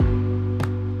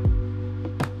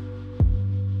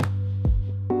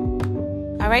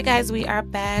right, guys, we are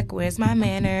back. Where's my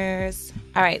manners?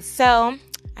 All right, so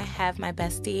I have my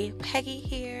bestie, Peggy,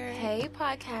 here. Hey,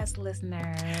 podcast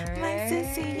listeners. My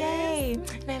sissy, yay.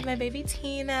 And I have my baby,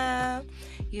 Tina.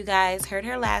 You guys heard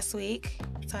her last week,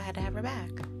 so I had to have her back.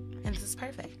 And this is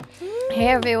perfect. Hey,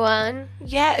 everyone.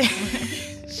 Yeah.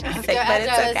 She's sick, but it's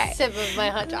After okay. a sip of my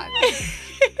hot dog.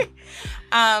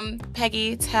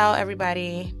 Peggy, tell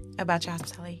everybody about your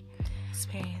hospitality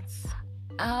experience.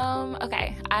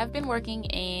 Okay. I've been working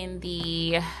in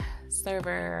the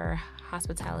server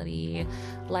hospitality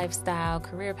lifestyle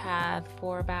career path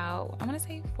for about, I want to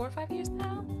say 4 or 5 years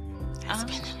now. That's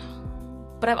been a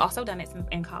long. But I've also done it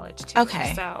in college too.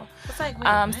 Okay. So, It's like,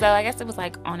 so I guess it was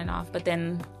like on and off, but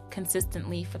then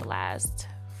consistently for the last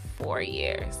 4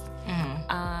 years.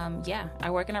 Yeah,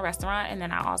 I work in a restaurant, and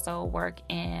then I also work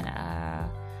in a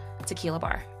tequila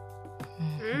bar.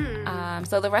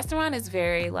 So the restaurant is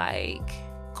very like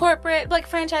corporate, like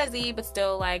franchisee, but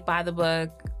still like by the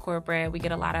book corporate. We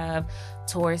get a lot of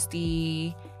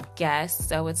touristy guests,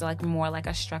 so it's like more like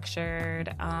a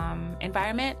structured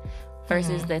environment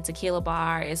versus the tequila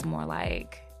bar is more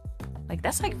like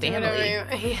that's like family.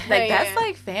 That's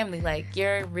like family. Like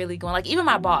you're really going, like even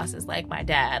my boss is like my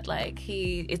dad. Like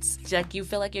it's like you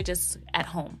feel like you're just at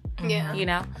home. Yeah. You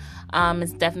know?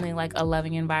 It's definitely like a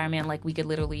loving environment. Like we could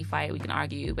literally fight, we can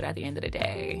argue, but at the end of the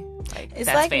day, like It's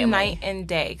that's like family. night and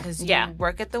day because you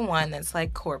work at the one that's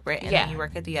like corporate and then you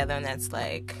work at the other one that's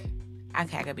like,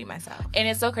 okay, I could be myself. And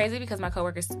it's so crazy because my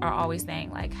coworkers are always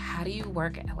saying like, how do you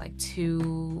work at like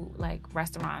 2 like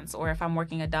restaurants? Or if I'm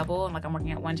working a double and like I'm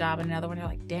working at one job and another one, they're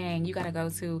like, dang, you gotta go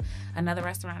to another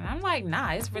restaurant. And I'm like,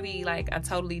 nah, it's really like a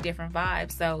totally different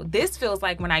vibe. So this feels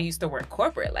like when I used to work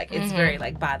corporate, like it's very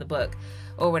like by the book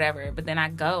or whatever. But then I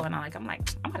go and I'm about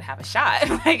to have a shot.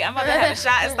 Like I'm about to have a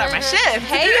shot and start my shift.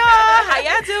 Hey y'all, how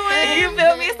y'all doing? You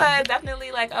feel me? So it's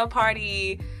definitely like a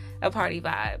party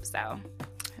vibe. So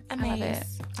Amazing.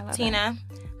 I love Tina,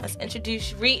 let's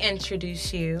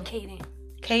reintroduce you.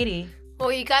 Katie.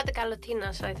 Well, you got the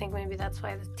Calotina, so I think maybe that's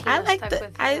why the Tina I like stuck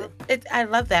with you. I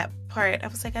love that part. I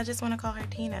was like, I just want to call her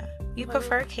Tina. You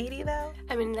prefer Katie though?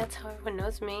 I mean, that's how everyone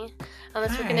knows me.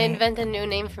 Unless we're All going to right. invent a new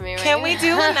name for me, right? Can we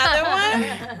do another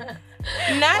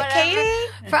one? Not Whatever.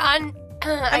 Katie? For on,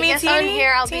 I guess on Teeny?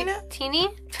 here I'll Tina? be Teeny.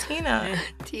 Tina.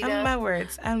 Tina. My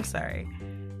words. I'm sorry.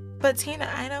 But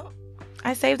Tina,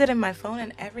 I saved it in my phone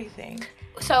and everything.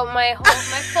 So my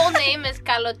full name is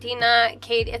Calotina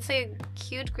Katie. It's a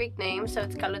cute Greek name, so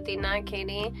it's Calotina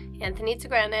Katie Anthony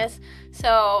Tigranes.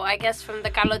 So I guess from the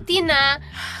Calotina,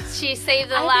 she saved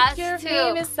the last think your 2.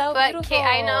 name is so but beautiful.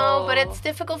 I know, but it's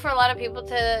difficult for a lot of people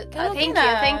to. Thank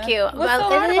Calotina. you. What's so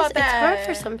hard about It's hard that?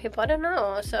 for some people. I don't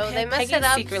know. So they mess Peggy's it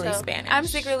up. secretly so. Spanish. I'm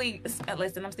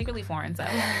secretly foreign, so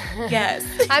Yes.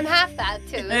 I'm half that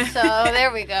too. So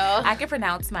there we go. I can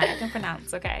pronounce,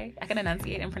 okay? I can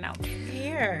enunciate and pronounce.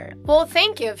 Here. Well,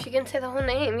 thank you. If you can say the whole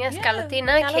name, yes, Yeah,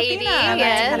 Calotina Katie. Calotina.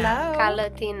 Yes, Hello.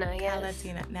 Calotina. Yes.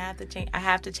 Calatina. Now I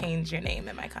have to change your name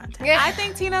in my contact. Yeah. I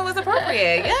think Tina was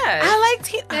appropriate, yes. I like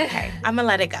Tina. Okay, I'm gonna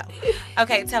let it go.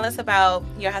 Okay, tell us about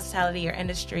your hospitality, your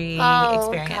industry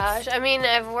experience. Gosh. I mean,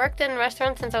 I've worked in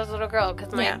restaurants since I was a little girl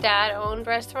because my Yeah. dad owned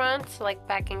restaurants, like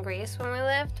back in Greece when we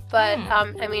lived. But,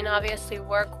 I mean, obviously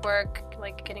work,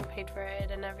 like getting paid for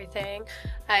it and everything.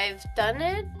 I've done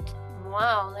it,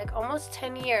 like almost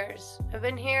 10 years. I've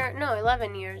been here,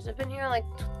 11 years. I've been here like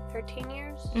 13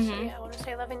 years. So yeah, I want to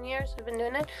say 11 years I've been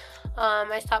doing it.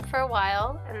 I stopped for a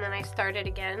while and then I started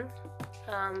again.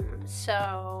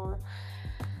 So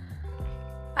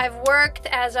I've worked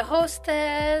as a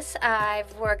hostess,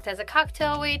 I've worked as a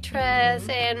cocktail waitress,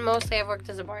 and mostly I've worked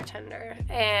as a bartender.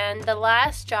 And the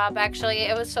last job, actually,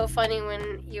 it was so funny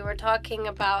when you were talking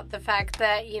about the fact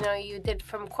that, you did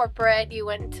from corporate, you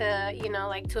went to,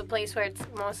 like to a place where it's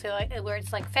mostly where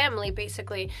it's like family,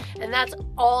 basically. And that's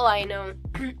all I know.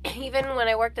 Even when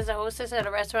I worked as a hostess at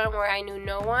a restaurant where I knew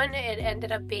no one, it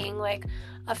ended up being like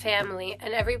a family.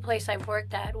 And every place I've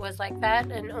worked at was like that,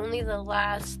 and only the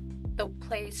last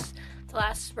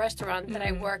restaurant that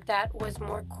I worked at was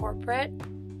more corporate.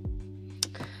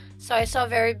 So I saw a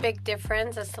very big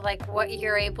difference as to like what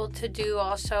you're able to do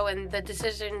also, and the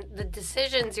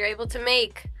decisions you're able to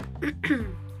make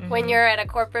when you're at a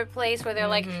corporate place where they're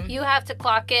like, you have to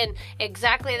clock in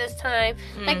exactly this time.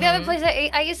 Like the other place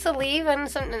I used to leave and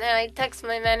I text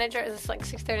my manager, it's like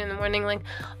 6:30 in the morning, like,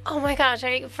 oh my gosh,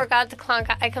 I forgot to clock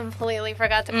out. I completely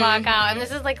forgot to clock out. And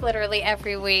this is like literally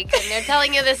every week. And they're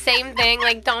telling you the same thing,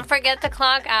 like, don't forget to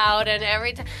clock out. And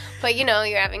every time, but you're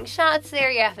having shots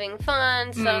there, you're having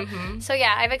fun. So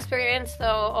yeah, I've experienced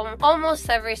though almost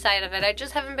every side of it. I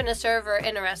just haven't been a server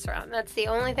in a restaurant. That's the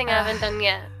only thing I haven't done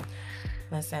yet.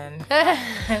 Listen.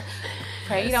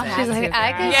 Pray you don't have She's to. like,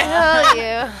 I girl. can tell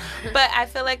you. But I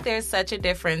feel like there's such a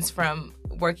difference from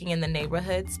working in the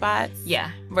neighborhood spots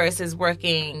Yeah. versus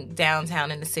working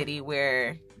downtown in the city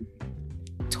where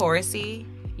touristy.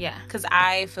 Yeah. Because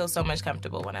I feel so much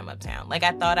comfortable when I'm uptown. Like,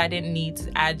 I thought I didn't need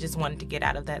to, I just wanted to get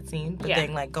out of that scene. But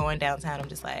then, like, going downtown, I'm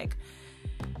just like,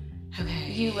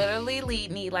 okay. You literally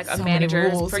need like a So many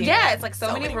manager's rules here. yeah, it's like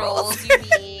so many rules. You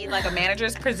need like a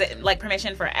manager's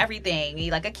permission for everything. You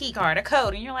need like a key card, a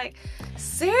code, and you're like,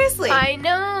 seriously. I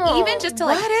know. Even just to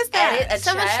like What is that? edit a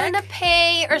Someone's check. trying to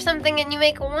pay or something and you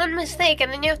make one mistake and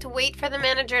then you have to wait for the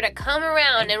manager to come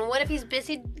around, and what if he's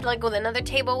busy like with another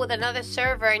table with another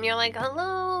server and you're like,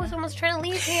 hello, someone's trying to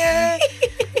leave here.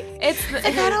 It's Like,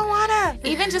 I don't wanna.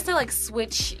 even just to like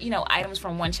switch, items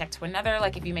from one check to another.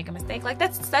 Like if you make a mistake, like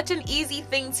that's such an easy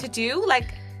thing to do.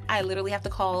 Like I literally have to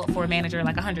call for a manager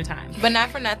like 100 times. But not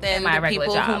for nothing. In my The regular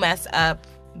people who job. mess up,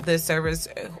 the servers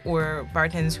or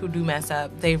bartenders who do mess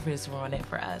up, they just ruin it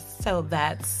for us. So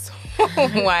that's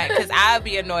why. Because I would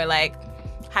be annoyed. Like,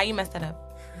 how you messed that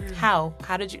up? How?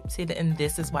 How did you see that? And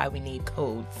this is why we need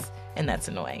codes, and that's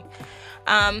annoying.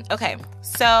 Okay,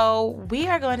 so we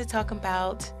are going to talk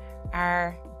about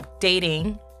our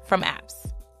dating from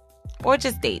apps, or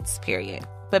just dates, period.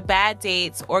 But bad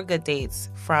dates or good dates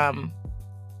from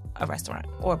a restaurant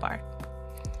or a bar.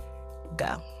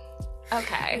 Go.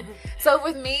 Okay. So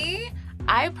with me,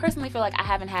 I personally feel like I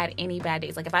haven't had any bad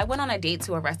dates. Like if I went on a date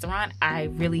to a restaurant, I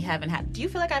really haven't had. Do you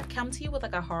feel like I've come to you with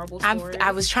like a horrible story?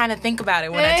 I was trying to think about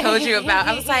it when I told you about.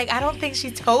 I was like, I don't think she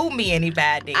told me any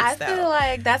bad dates. I though. feel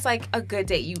like that's like a good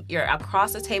date. You're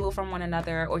across the table from one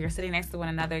another, or you're sitting next to one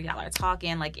another. Y'all are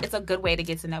talking. Like it's a good way to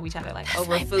get to know each other. Like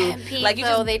over food. Like you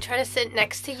just they try to sit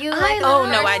next to you. I Like, love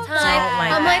Oh no, I first don't time.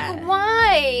 like I'm that. like,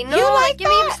 why? No, You like give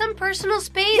me that? some personal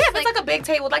space. yeah. If it's like a big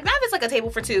table, like not if it's like a table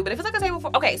for two, but if it's like a table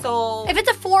for so if it's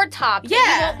a four top,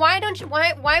 Yeah. why don't you?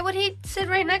 Why would he sit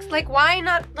right next? Like, why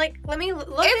not? Like, let me look.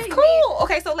 it's at cool.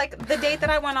 Okay, so like the date that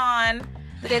I went on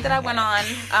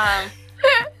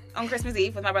on Christmas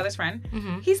Eve with my brother's friend,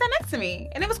 Mhm. he sat next to me,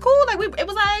 and it was cool. Like it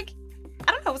was like,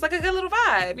 I don't know, it was like a good little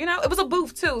vibe, It was a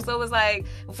booth too, so it was like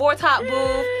 4-top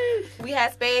booth. We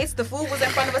had space. The food was in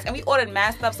front of us, and we ordered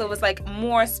mass stuff, so it was like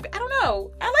more. I don't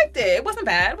know. I liked it. It wasn't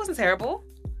bad. It wasn't terrible.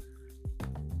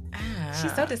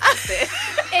 She's so disgusted.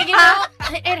 And,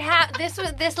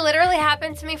 this literally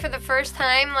happened to me for the first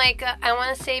time. Like I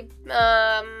want to say,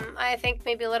 I think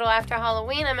maybe a little after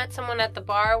Halloween, I met someone at the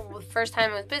bar. The first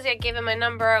time I was busy, I gave him my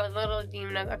number. I was a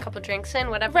little, a couple drinks in,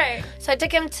 whatever. Right. So I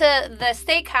took him to the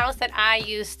steakhouse that I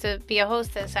used to be a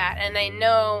hostess at, and I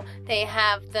know they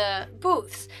have the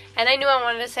booths, and I knew I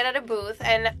wanted to sit at a booth.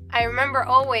 And I remember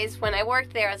always when I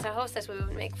worked there as a hostess, we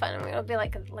would make fun, and we would be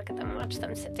like, look at them, watch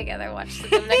them sit together, watch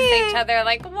them next to each other,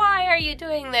 like, why are you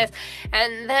doing this?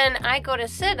 And then I go to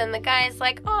sit, and the guy's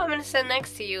like, oh, I'm gonna sit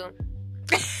next to you.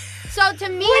 So to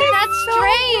me, that's so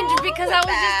strange wrong because with I was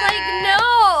that? just like,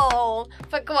 no.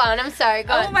 But go on, I'm sorry.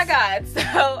 Go on. Oh my god! So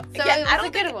yeah, it was I don't a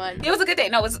good think- one. It was a good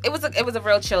date. No, it was a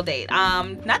real chill date.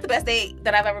 Not the best date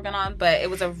that I've ever been on, but it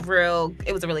was a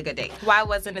really good date. Why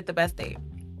wasn't it the best date?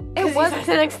 It wasn't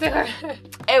next to her.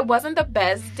 it wasn't the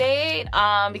best date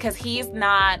because he's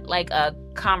not like a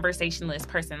conversationalist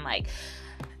person. Like,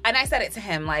 and I said it to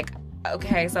him like,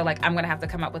 okay, so like I'm gonna have to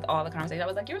come up with all the conversation. I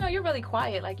was like, you're really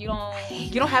quiet. Like you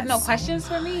don't have no questions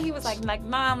for me. He was like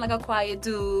nah, I'm like a quiet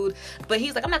dude. But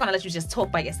he's like, I'm not gonna let you just talk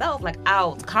by yourself. Like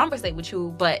I'll conversate with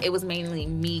you. But it was mainly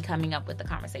me coming up with the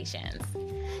conversations.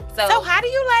 So how do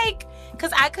you like?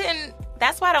 Because I couldn't.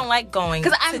 That's why I don't like going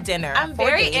to dinner. I'm or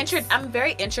very dates. I'm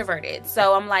very introverted.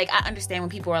 So I'm like, I understand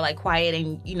when people are like quiet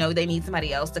and they need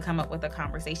somebody else to come up with a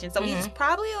conversation. So he's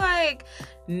probably like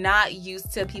not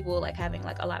used to people like having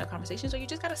like a lot of conversations, or you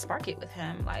just gotta spark it with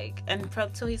him, like, and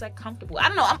until he's like comfortable. I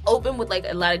don't know. I'm open with like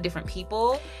a lot of different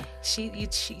people. She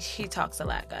talks a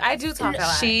lot, guys. I do talk a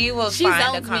lot. She will She find a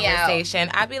zones me out. conversation.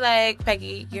 I'd be like,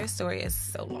 Peggy, your story is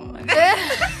so long.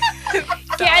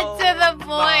 Get to the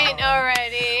point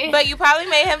already. But you probably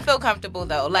made him feel comfortable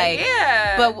though. Like,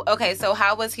 yeah. But okay, so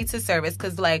how was he to service?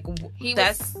 Because like he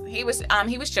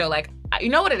was chill. Like, you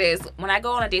know what it is, when I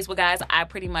go on a date with guys, I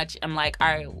pretty much am like, all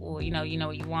right, well, you know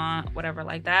what you want, whatever,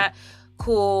 like that.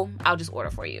 Cool, I'll just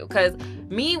order for you. Because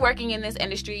me working in this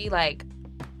industry, like,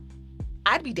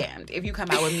 I'd be damned if you come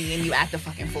out with me and you act a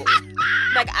fucking fool.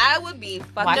 Like, I would be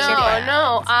fucking Watch your back.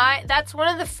 No. That's one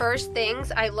of the first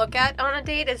things I look at on a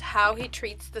date is how he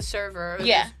treats the server.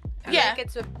 Yeah. I think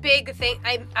it's a big thing.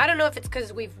 I don't know if it's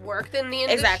because we've worked in the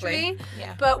industry. Exactly.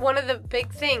 Yeah. But one of the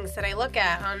big things that I look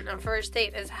at on a first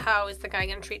date is how is the guy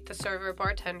going to treat the server,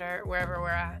 bartender, wherever we're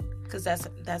at. Because that's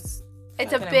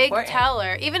It's a big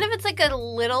teller. Even if it's like a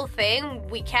little thing,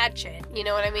 we catch it. You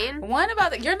know what I mean? One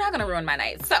about you're not gonna ruin my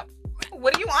night. So,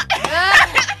 what do you want?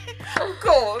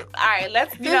 Cool. All right,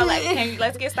 let's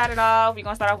let's get started off. We're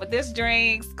gonna start off with this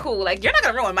drinks. Cool. Like, you're not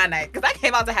gonna ruin my night because I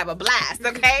came out to have a blast.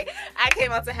 Okay, I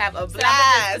came out to have a blast. I'm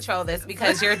gonna just control this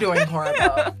because you're doing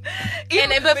horrible.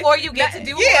 And then before you get to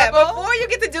do horrible, before you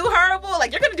get to do horrible,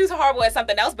 like, you're gonna do horrible at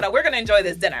something else, but we're gonna enjoy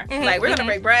this dinner. Like, we're gonna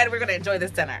break bread. We're gonna enjoy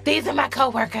this dinner. These are my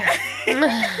coworkers.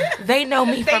 They know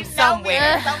me from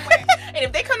somewhere. And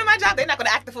if they come to my job, they're not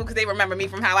gonna act the fool because they remember me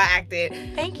from how I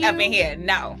acted. Thank you. Up in here,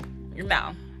 no.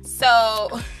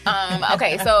 So,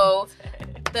 okay, so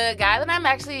the guy that I'm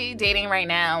actually dating right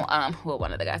now,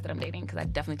 one of the guys that I'm dating, because I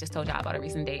definitely just told y'all about a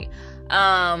recent date.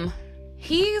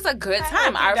 He's a good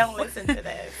time. Don't listen to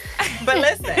this, but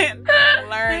listen,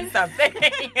 learn something.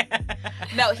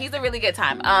 No, he's a really good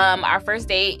time. Our first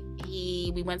date,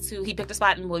 he picked a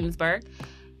spot in Williamsburg.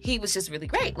 He was just really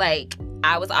great. Like,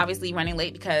 I was obviously running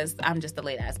late because I'm just a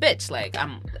late ass bitch. Like,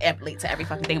 I'm late to every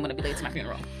fucking thing. I'm gonna be late to my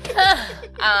funeral.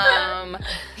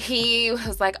 He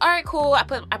was like, all right, cool. I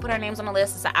put our names on the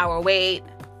list. It's an hour wait.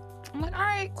 I'm like, all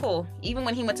right, cool. Even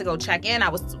when he went to go check in, I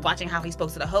was watching how he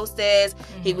spoke to the hostess.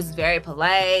 Mm-hmm. He was very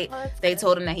polite. They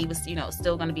told him that he was,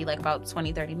 still going to be like about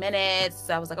 20, 30 minutes.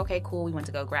 So I was like, okay, cool. We went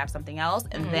to go grab something else.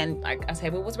 And then a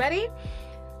table was ready.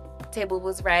 He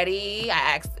went to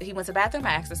the bathroom.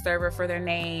 I asked the server for their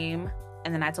name.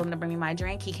 And then I told him to bring me my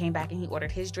drink. He came back and he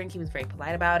ordered his drink. He was very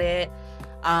polite about it.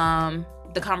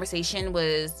 The conversation,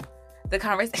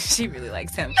 she really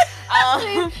likes him.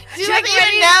 She's like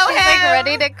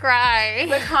ready to cry.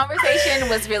 The conversation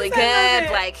was really good.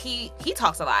 Like, he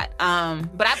talks a lot.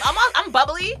 But I'm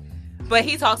bubbly, but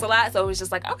he talks a lot. So it was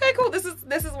just like, okay, cool. This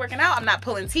is working out. I'm not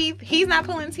pulling teeth. He's not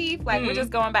pulling teeth. Like, we're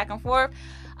just going back and forth.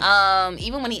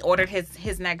 Even when he ordered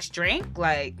his next drink,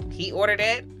 like, he ordered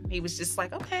it. He was just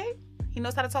like, okay, he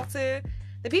knows how to talk to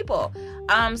the people.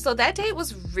 So that date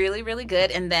was really, really good.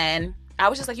 And then I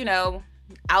was just like,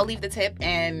 I'll leave the tip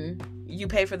and you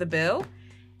pay for the bill.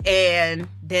 And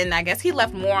then I guess he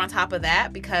left more on top of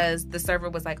that because the server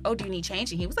was like, oh, do you need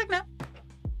change? And he was like, no.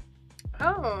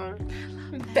 Oh,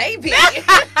 baby.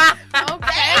 Okay.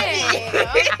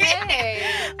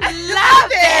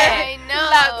 Loved it. I know.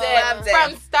 Loved it.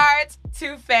 From start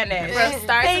to finish. From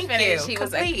start to finish. He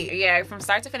was from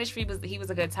start to finish, he was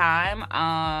a good time.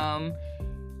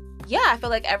 Yeah, I feel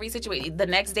like every situation. The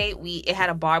next date, it had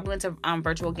a bar. We went to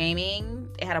virtual gaming.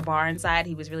 It had a bar inside.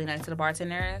 He was really nice to the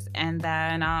bartenders. And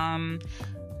then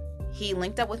he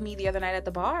linked up with me the other night at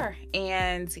the bar.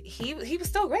 And he was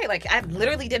still great. Like, I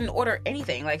literally didn't order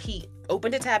anything. Like, he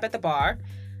opened a tab at the bar.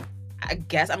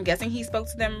 I'm guessing he spoke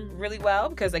to them really well.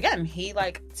 Because, again, he,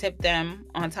 like, tipped them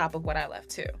on top of what I left,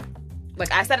 too.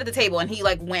 Like, I sat at the table and he,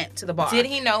 like, went to the bar. Did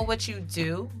he know what you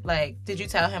do? Like, did you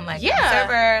tell him, like, yeah.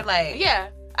 Server? Like, yeah.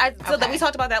 We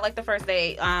talked about that, like, the first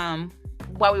day,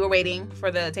 while we were waiting for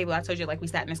the table. I told you, like, we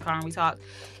sat in his car and we talked.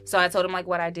 So I told him, like,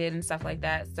 what I did and stuff like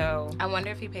that. So I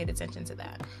wonder if he paid attention to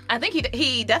that. I think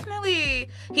he definitely,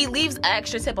 he leaves an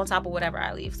extra tip on top of whatever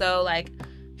I leave. So, like,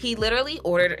 he literally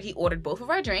ordered both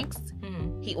of our drinks.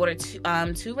 Mm-hmm. He ordered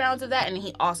two rounds of that, and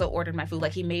he also ordered my food.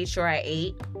 Like, he made sure I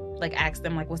ate. Like, asked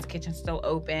them, like, was the kitchen still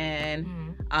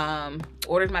open? Mm-hmm.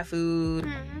 Ordered my food.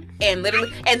 Mm-hmm. And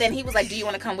literally, and then he was like, do you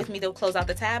want to come with me to close out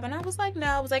the tab? And I was like, no.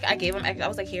 I was like, I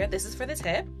was like, here, this is for the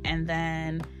tip. And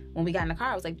then when we got in the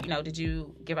car, I was like, did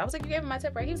you give? I was like, you gave him my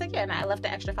tip, right? He was like, yeah. And I left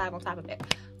the extra $5 on top of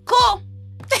it. Cool.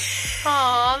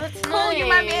 Aw, that's cool. Nice. You're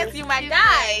my man. You're my guy.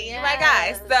 Yes. You're my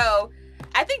guy. So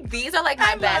I think these are like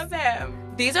my best.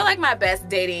 These are like my best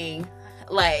dating,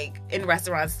 like, in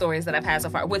restaurant stories that I've had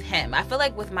so far with him. I feel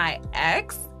like with my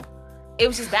ex, it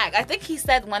was just bad. I think he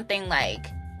said one thing like,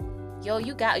 yo,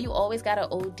 you always got an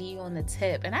OD on the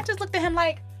tip. And I just looked at him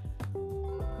like,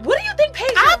 what do you think pays?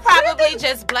 I'll probably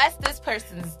just bless this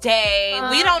person's day.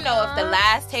 We don't know if the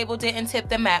last table didn't tip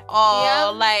them at all. Yeah.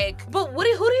 Like, but who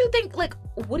do you think, like,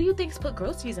 what do you think's put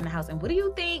groceries in the house? And what do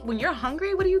you think, when you're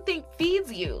hungry, what do you think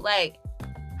feeds you? Like,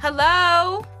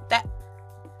 hello?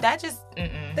 That just,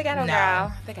 They got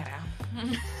out. They got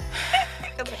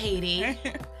out. Katie.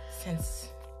 Since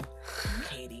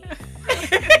Katie.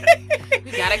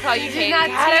 We gotta call you Katie.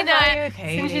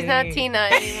 Since she's not Tina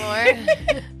anymore.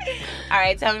 All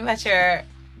right, tell me about your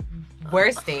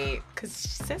worst date, because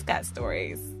sis got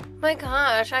stories. My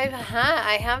gosh, I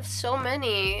have so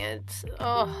many.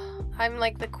 I'm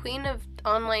like the queen of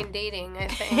online dating, I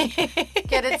think.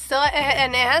 And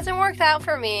it hasn't worked out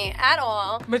for me at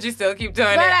all. But you still keep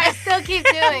doing it. But I still keep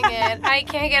doing it. I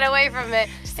can't get away from it.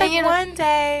 Just like one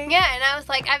day. Yeah, and I was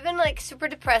like, I've been like super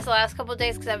depressed the last couple of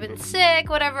days because I've been sick,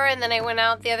 whatever. And then I went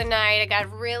out the other night. I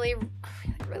got really,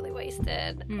 really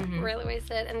wasted. Really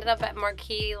wasted. Ended up at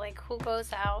Marquee. Like, who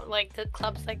goes out? Like, the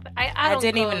clubs like that. I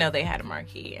didn't even know they had a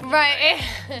Marquee. Right.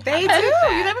 They do.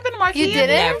 You never been to Marquee? You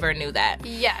didn't? Never knew that.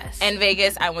 Yes. In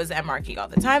Vegas, I was at Marquee all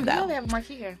the time, though. No, they have a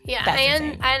Marquee here. Yeah, That's and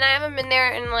insane. I haven't been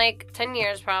there in like 10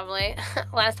 years probably.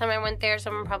 Last time I went there,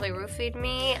 someone probably roofied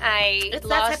me. I It's that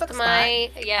lost type of my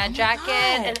Oh my jacket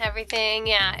God. and everything.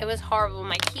 Yeah, it was horrible.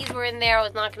 My keys were in there. I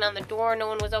was knocking on the door. No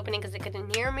one was opening because they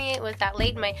couldn't hear me. It was that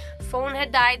late. My phone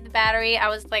had died, the battery. I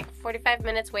was like 45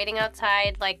 minutes waiting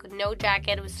outside, like with no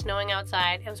jacket. It was snowing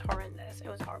outside. It was horrendous. It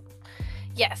was horrible.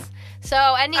 Yes. So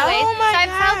anyway, Oh my so I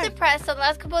God. felt depressed. So the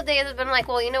last couple of days I've been like,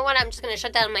 well, you know what? I'm just going to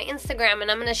shut down my Instagram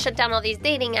and I'm going to shut down all these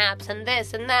dating apps and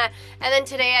this and that. And then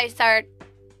today I start,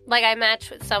 like, I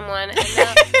match with someone. And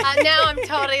now I'm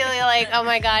totally like, oh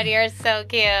my God, you're so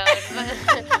cute.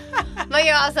 But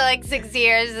you're also like 6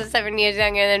 years or 7 years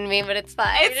younger than me, but it's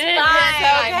fine. It's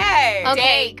okay.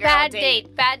 Okay, Date, girl, bad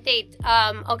date. bad date.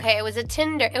 Okay, it was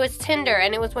Tinder,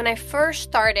 and it was when I first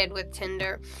started with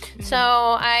Tinder.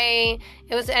 So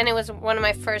it was one of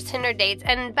my first Tinder dates.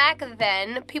 And back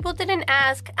then, people didn't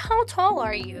ask, how tall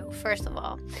are you, first of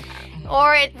all?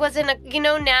 Or it wasn't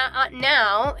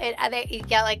now you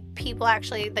get like people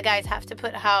actually, the guys have to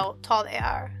put how tall they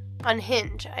are on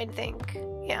Hinge, I think.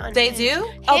 Yeah, on They Hinge.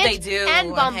 do? Oh, they Hinge do. And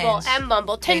on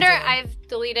Bumble. Hinge. Tinder, do. I've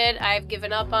deleted. I've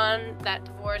given up on. That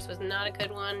divorce was not a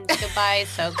good one. Goodbye.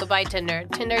 So goodbye, Tinder.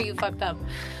 Tinder, you fucked up.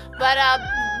 But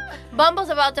Bumble's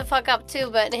about to fuck up too.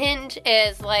 But Hinge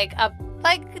is like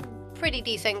pretty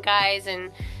decent guys,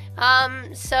 and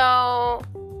so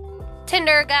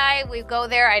Tinder guy, we go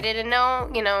there. I didn't know.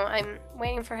 I'm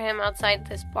waiting for him outside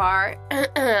this bar.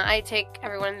 I take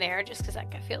everyone there just because I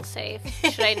feel safe.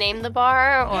 Should I name the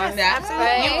bar? Or Yes, absolutely.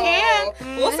 Right? You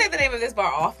can. We'll say the name of this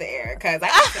bar off the air because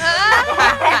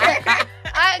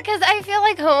Because I feel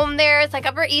like home there. It's like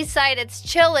Upper East Side. It's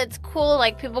chill. It's cool.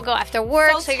 Like people go after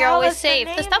work, so you're tell always us the safe.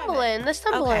 name The of Stumbling. it. The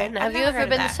Stumbling. Okay, Have I've you never ever heard of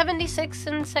been to that. 76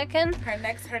 and Second? Her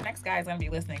next guy's gonna be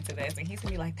listening to this, and he's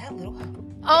gonna be like, that little.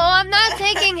 Oh, I'm not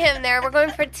taking him there. We're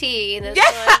going for tea. This Yeah.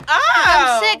 one.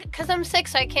 Oh. I'm sick,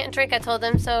 so I can't drink. I told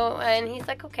him so, and he's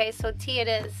like, okay, so tea it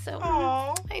is. So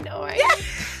Aw. I know, right?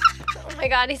 Oh my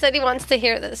God, he said he wants to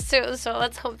hear this too. So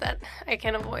let's hope that I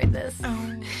can avoid this.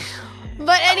 Oh.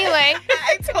 But anyway.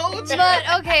 I told you. But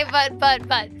okay,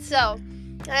 but so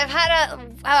I've had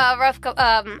a rough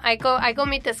I go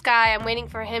meet this guy. I'm waiting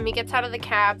for him. He gets out of the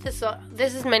cab. This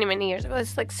is many years ago.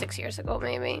 It's like 6 years ago,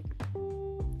 maybe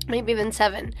even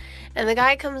 7. And the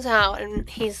guy comes out and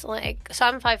he's like, so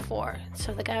I'm 5'4",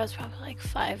 so the guy was probably like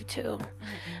 5'2".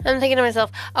 I'm thinking to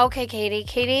myself, okay,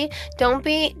 Katie, don't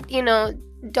be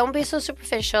so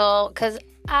superficial, because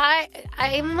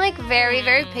I'm like very,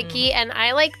 very picky, and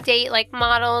I like date like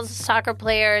models, soccer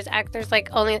players, actors, like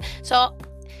only. So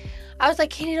I was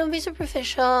like, Katie, don't be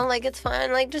superficial. Like, it's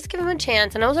fine. Like, just give him a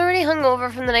chance. And I was already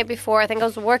hungover from the night before. I think I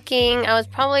was working. I was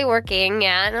probably working,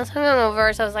 yeah. And I was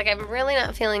hungover, so I was like, I'm really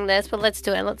not feeling this, but let's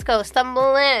do it. Let's go.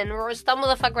 Stumble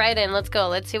the fuck right in. Let's go.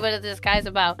 Let's see what this guy's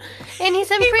about. And he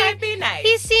might be nice.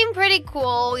 He seemed pretty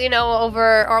cool,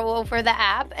 over the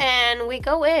app. And we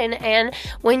go in, and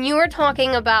when you were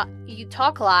talking about you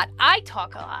talk a lot, I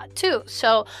talk a lot too.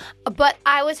 So, but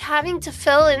I was having to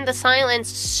fill in the silence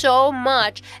so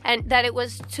much, and that it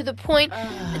was to the point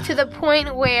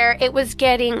where it was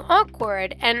getting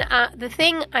awkward. And the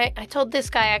thing I told this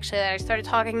guy actually that I started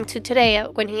talking to today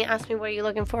when he asked me, what are you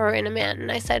looking for in a man?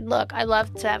 And I said, look, I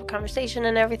love to have a conversation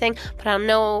and everything, but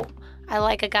I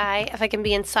like a guy if I can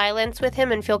be in silence with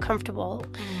him and feel comfortable.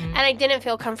 And I didn't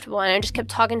feel comfortable, and I just kept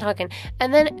talking.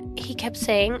 And then he kept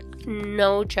saying,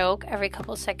 no joke, every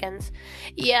couple seconds,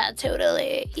 yeah,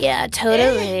 totally. Yeah,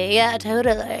 totally. Yeah,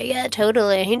 totally. Yeah,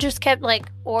 totally. He just kept like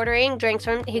ordering drinks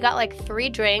from. He got like 3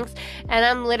 drinks, and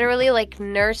I'm literally like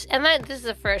this is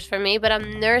the first for me, but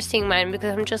I'm nursing mine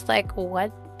because I'm just like,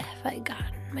 what have I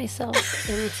gotten myself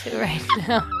into right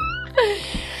now?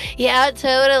 Yeah,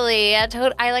 totally.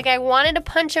 I wanted to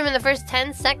punch him in the first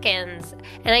 10 seconds,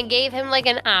 and I gave him like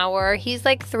an hour. He's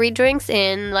like 3 drinks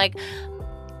in. Like,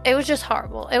 it was just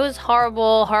horrible. It was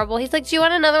horrible. He's like, do you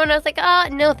want another one? I was like,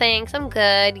 no thanks, I'm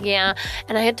good. Yeah.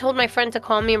 And I had told my friend to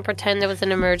call me and pretend there was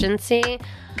an emergency.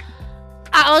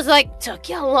 I was like, took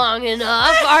you long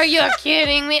enough? Are you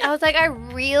kidding me? I was like, I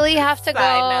really have to go.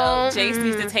 Side note, Jace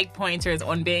needs to take pointers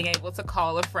on being able to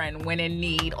call a friend when in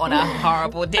need on a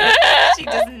horrible day. She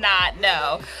does not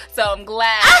know. So I'm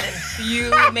glad you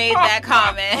made that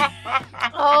comment.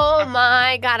 Oh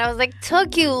my God. I was like,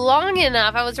 took you long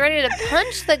enough. I was ready to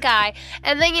punch the guy.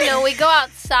 And then, we go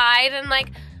outside and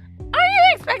like, are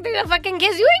you expecting to fucking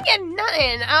kiss? You ain't getting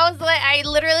nothing. I was like, I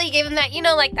literally gave him that,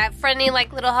 like that friendly,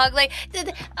 like little hug, like, it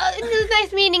was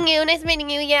nice meeting you. Nice meeting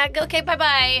you. Yeah, okay,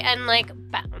 bye-bye. And like,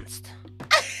 bounced.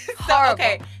 So,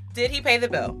 okay, did he pay the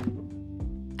bill?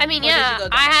 I mean, yeah,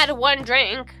 I had one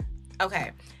drink.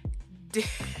 Okay.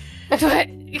 But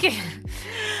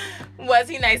was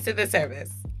he nice to the service?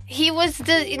 He was not.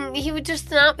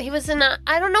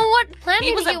 I don't know what planet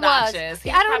he was. Obnoxious.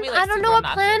 I don't know what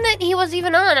planet he was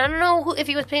even on. I don't know if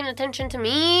he was paying attention to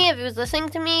me, if he was listening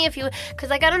to me, because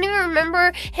like I don't even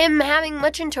remember him having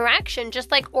much interaction.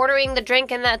 Just like ordering the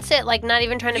drink and that's it. Like not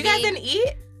even trying to. You guys didn't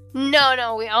eat?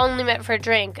 No, we only met for a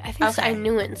drink. I think I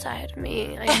knew inside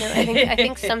me. I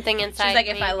think something inside. She's like,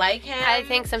 me. If I like him, I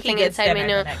think something inside me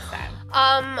knew.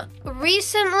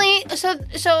 Recently, so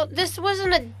this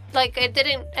wasn't it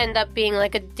didn't end up being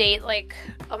like a date, like,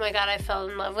 oh my God, I fell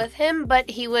in love with him, but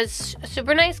he was a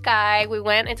super nice guy.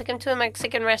 I took him to a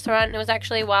Mexican restaurant, and it was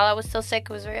actually while I was still sick.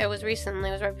 It was recently,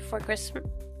 it was right before Christmas.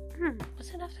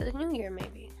 Was it after the New Year,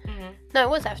 maybe? Mm-hmm. No, it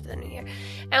was after the New Year.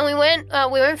 And we went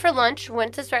for lunch,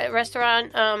 went to this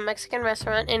restaurant, Mexican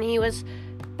restaurant, and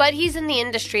but he's in the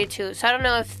industry too, so I don't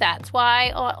know if that's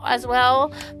why as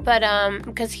well, but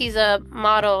because he's a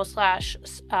model /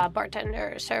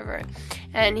 bartender server,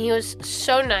 and he was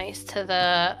so nice to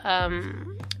the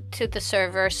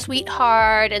server,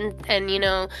 sweetheart, and when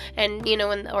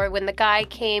the guy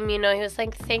came, he was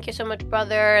like, thank you so much,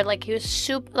 brother. Like, he was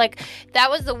super, like, that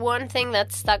was the one thing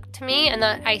that stuck to me, and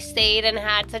that I stayed and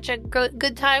had such a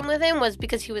good time with him, was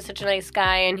because he was such a nice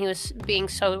guy and he was being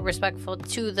so respectful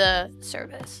to the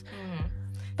service. Mm-hmm.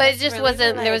 But that's it just really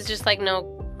wasn't, there was just like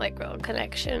no like real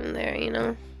connection there,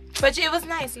 But it was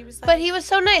nice. He was like, but he was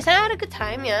so nice. I had a good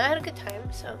time. Yeah, I had a good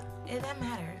time. So that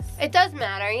matters. It does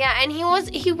matter, yeah. And he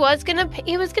was gonna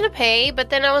pay,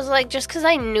 but then I was like, just because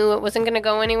I knew it wasn't gonna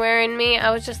go anywhere in me, I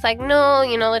was just like, no,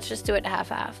 let's just do it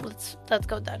half. Let's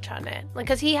go Dutch on it,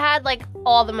 because he had like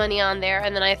all the money on there,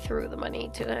 and then I threw the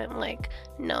money to him, like,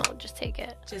 no, just take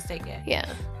it. Just take it.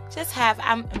 Yeah. Just have.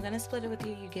 I'm gonna split it with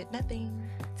you. You get nothing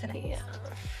tonight. Yeah.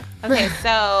 Okay,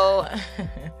 so.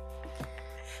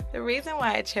 The reason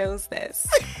why I chose this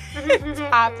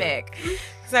topic,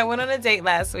 because I went on a date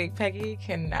last week. Peggy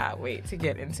cannot wait to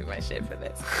get into my shit for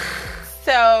this.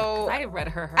 So I read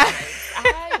her rights.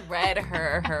 I read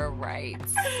her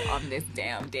rights on this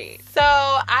damn date. So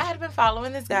I had been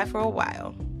following this guy for a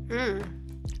while.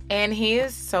 And he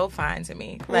is so fine to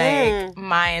me. Like,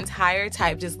 my entire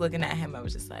type, just looking at him, I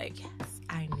was just like, yes,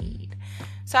 I need.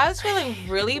 So I was feeling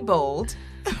really bold.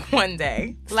 One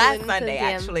day, last Sunday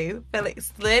actually,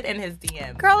 slid in his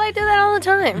DM. Girl, I do that all the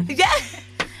time. Yeah,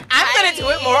 I'm gonna do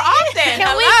it more often.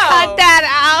 Can we cut that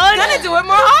out? I'm gonna do it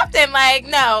more often. Like,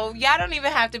 no, y'all don't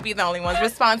even have to be the only ones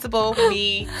responsible.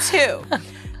 Me too.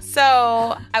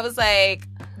 So I was like,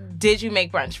 did you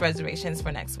make brunch reservations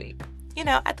for next week?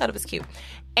 I thought it was cute.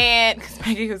 And because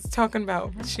Maggie was talking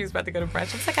about she was about to go to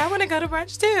brunch, I was like, I want to go to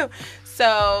brunch too.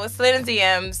 So slid in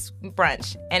DMs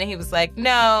brunch, and he was like,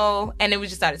 no, and then we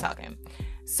just started talking.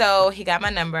 So he got my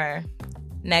number.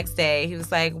 Next day, he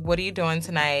was like, what are you doing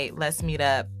tonight? Let's meet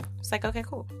up. I was like, okay,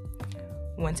 cool.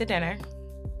 Went to dinner.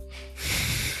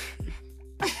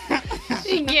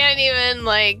 You can't even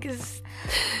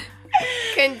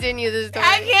continue the story.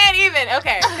 I can't even.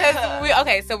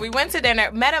 Okay. So we went to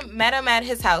dinner. Met him at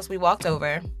his house. We walked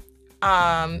over.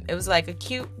 It was like a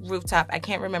cute rooftop. I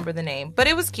can't remember the name, but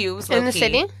it was cute. It was in the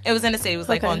city. It was in the city. It was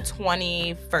like on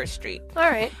 21st Street. All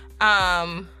right.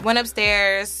 Went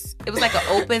upstairs. It was like an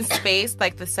open space.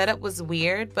 Like, the setup was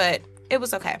weird, but it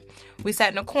was okay. We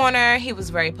sat in a corner. He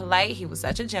was very polite. He was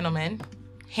such a gentleman.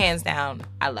 Hands down,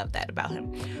 I love that about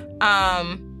him.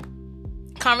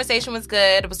 Conversation was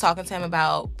good. I was talking to him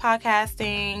about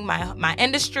podcasting, my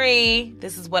industry.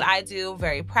 This is what I do.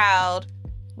 Very proud.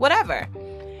 Whatever.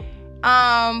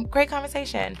 Great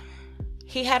conversation.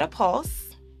 He had a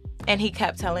pulse, and he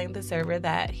kept telling the server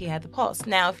that he had the pulse.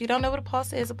 Now, if you don't know what a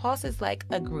pulse is like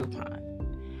a Groupon.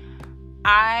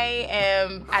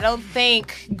 I don't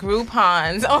think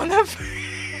Groupons on the...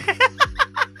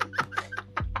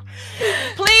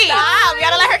 Please. Stop. You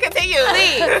gotta let her continue.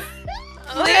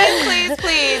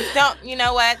 Please. Don't. You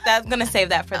know what? That's gonna save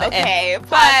that for the end. Okay,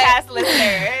 podcast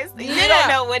listeners, you don't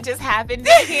know what just happened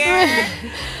here.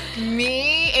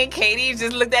 Me and Katie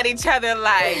just looked at each other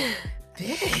like,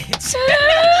 bitch.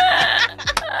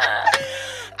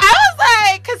 I was like,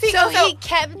 like, because he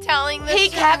kept telling the he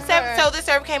kept server. so the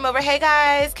server came over. Hey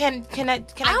guys, can I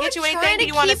get you anything? Do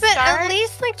you want to start? At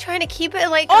least like trying to keep it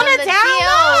like on the a down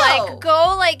low. like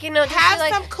go like just have be,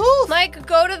 like, some cool. Like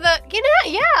go to the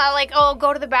like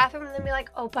go to the bathroom and then be like,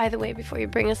 oh, by the way, before you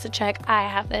bring us the check, I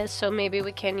have this, so maybe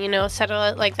we can settle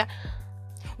it like that.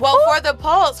 Well,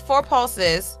 for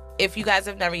pulses. If you guys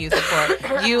have never used it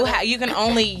before, you can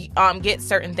only get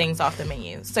certain things off the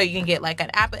menu. So you can get like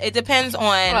an app. It depends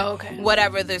on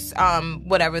whatever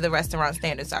the restaurant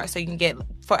standards are. So you can get,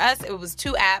 for us, it was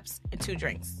 2 apps and 2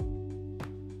 drinks,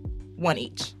 1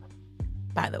 each.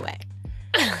 By the way,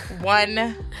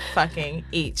 1 fucking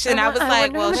each. And I was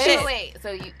like, well, shit. Wait. So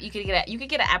you could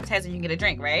get an appetizer, you can get a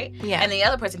drink, right? Yeah. And the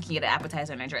other person can get an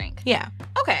appetizer and a drink. Yeah.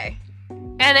 Okay.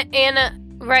 And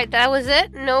right, that was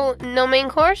it? No main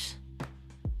course?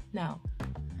 No.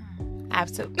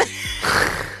 Absolutely.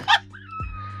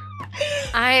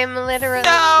 I am literally...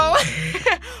 So,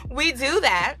 we do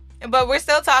that, but we're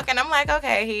still talking. I'm like,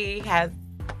 okay, he has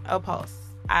a pulse.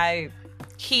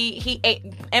 He ate,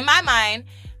 in my mind,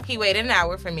 he waited an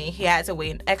hour for me. He had to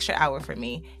wait an extra hour for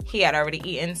me. He had already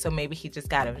eaten, so maybe he just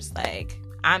got him just like,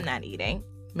 I'm not eating.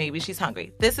 Maybe she's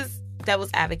hungry. This is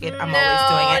devil's advocate. I'm always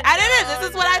doing it. I don't know. This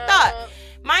is what I thought.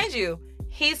 Mind you,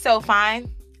 he's so fine,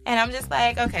 and I'm just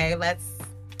like, okay, let's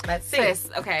see. Sis,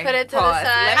 okay. Put it to Pause. the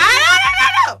side.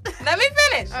 No. Let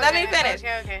me finish.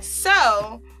 Okay.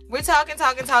 So we're talking.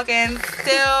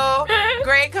 Still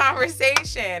great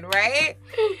conversation, right?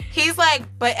 He's like,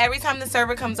 but every time the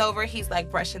server comes over, he's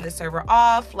like brushing the server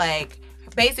off, like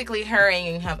basically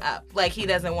hurrying him up, like he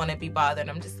doesn't want to be bothered.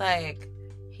 I'm just like,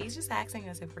 he's just acting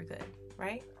as if we're good,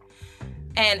 right?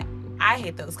 And I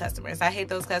hate those customers. I hate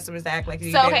those customers that act like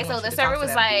you. So the server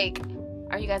was like,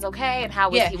 "Are you guys okay?" And how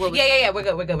was he? Yeah. We're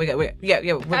good.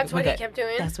 That's what he kept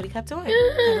doing. That's what he kept doing.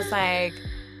 I was like,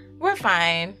 "We're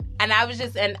fine." And I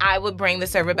would bring the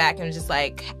server back and just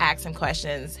like ask him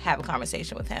questions, have a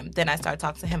conversation with him. Then I started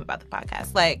talking to him about the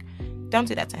podcast. Like, don't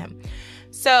do that to him.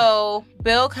 So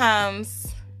Bill comes.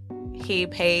 He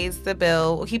pays the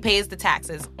bill. He pays the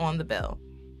taxes on the bill.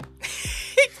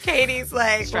 Katie's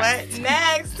like, what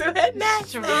next? What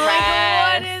next?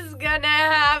 What is gonna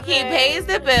happen? He pays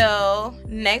the bill.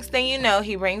 Next thing you know,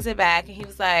 he brings it back and he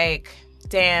was like,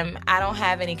 damn, I don't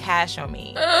have any cash on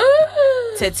me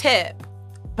to tip.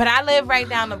 But I live right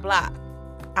down the block.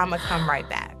 I'ma come right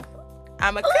back.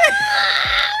 Oh my God!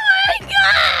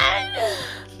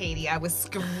 Katie, I was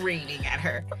screaming at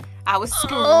her. She's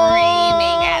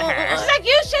like,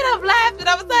 you should have left. And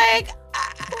I was like,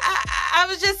 I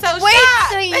was just so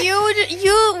shocked. So you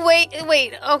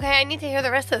wait. Okay, I need to hear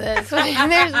the rest of this.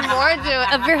 There's more to it.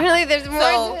 Apparently, there's more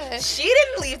to it. She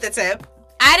didn't leave the tip.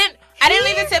 I didn't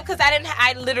leave the tip because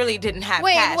I literally didn't have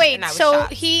cash. And I was shocked.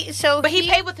 But he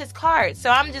paid with his card. So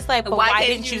I'm just like, but why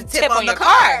didn't you tip on your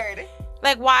card?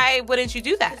 Like, why wouldn't you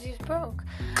do that? Because he's broke.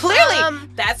 Clearly,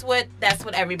 that's what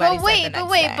everybody said.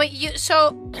 But you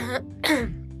so.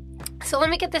 So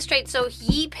let me get this straight. So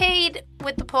he paid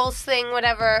with the Pulse thing,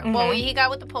 whatever. Mm-hmm. Well, he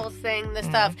got with the Pulse thing, the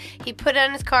stuff. He put it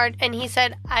on his card, and he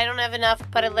said, I don't have enough,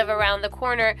 but I live around the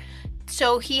corner.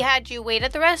 So he had you wait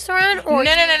at the restaurant? Or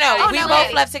no. We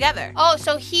both left together. Oh,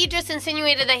 so he just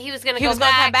insinuated that he was going to go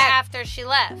back after she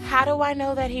left. How do I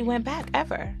know that he went back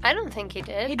ever? I don't think he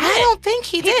did. I don't think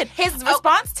he did. His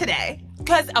response today.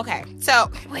 Because, okay,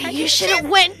 so... Wait, you should have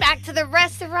went back to the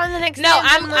restaurant the next day. No,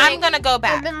 I'm going to go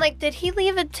back. I've been like, did he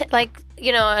leave a tip? Like,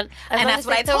 and that's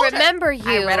what I told her. Remember you.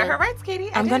 I read her rights, Katie.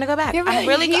 I'm going to go back. Right. I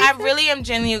really am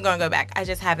genuinely going to go back. I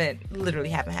just literally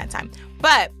haven't had time.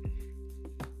 But...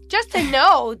 just to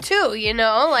know, too,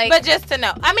 But just to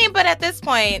know. I mean, but at this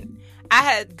point, I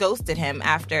had ghosted him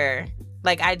after,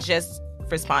 I just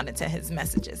responded to his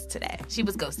messages today. She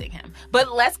was ghosting him.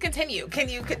 But let's continue.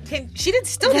 She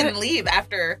still didn't leave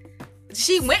after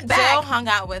she went back. Still hung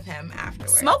out with him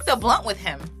afterwards. Smoked a blunt with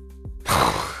him.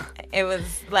 It was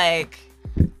like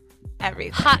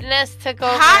everything. Hotness took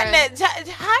over. Hotness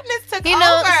took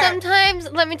over.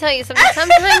 Sometimes, let me tell you something.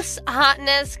 Sometimes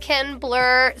hotness can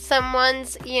blur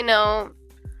someone's, But you know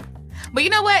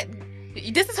what?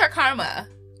 This is her karma.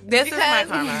 This is my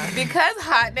karma. Because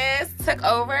hotness took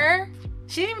over,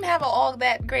 she didn't even have all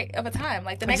that great of a time.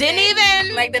 Like the next day,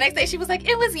 the next day she was like,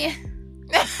 it was you.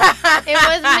 It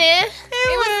was me.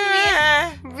 It was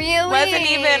me. Really? Wasn't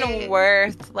even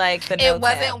worth the no It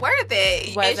wasn't worth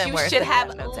it. You should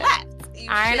have left.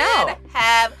 I know.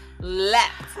 Have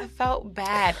left. I felt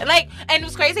bad. And it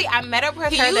was crazy. I met up with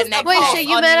her the next day. Wait, so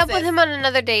you met up with him on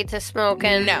another date to smoke?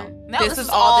 And No, this is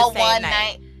all the same one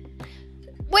night.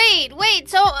 Wait.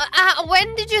 So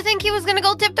when did you think he was gonna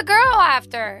go tip the girl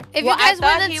after? If you guys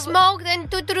went and smoked, then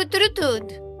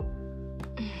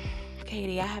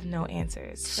Katie, I have no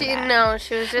answers. for She that.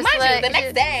 She was just Mind like you, the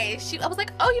next day, I was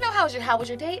like, "Oh, how was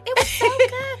your date? It was so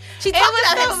good." She talked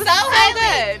was about so- him so so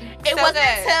highly. good. It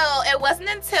So good. wasn't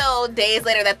until days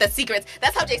later that the secrets.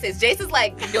 That's how Jace is. Jace is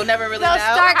like, you'll never really they'll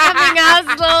know. start coming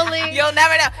out slowly. You'll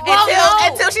never know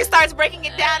until she starts breaking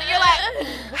it down, and you're like,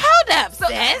 Hold up,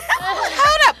 sis.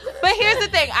 Hold up. But here's the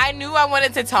thing. I knew I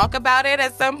wanted to talk about it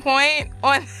at some point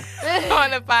on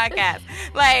the podcast.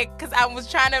 Like, because I was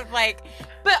trying to, like,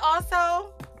 but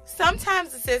also,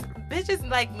 sometimes bitches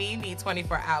like me need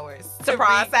 24 hours To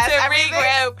process to everything.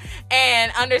 regroup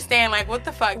and understand, like, what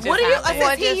the fuck just what do you? happened.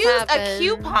 Since he just used happened? a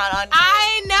coupon on you.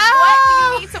 I know. What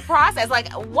do you need to process?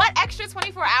 Like, what extra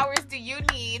 24 hours do you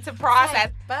need to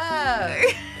process?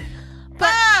 But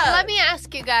let me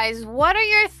ask you guys, what are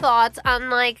your thoughts on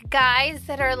like guys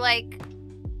that are like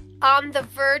on the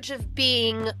verge of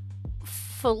being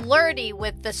flirty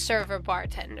with the server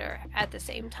bartender at the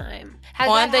same time?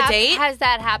 On the date? Has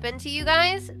that happened to you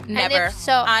guys? And Never. if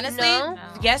so, Honestly, no?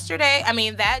 yesterday, I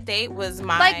mean, that date was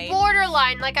my... Like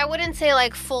borderline, like I wouldn't say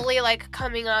like fully like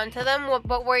coming on to them,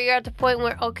 but where you're at the point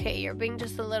where okay, you're being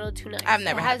just a little too nice. I've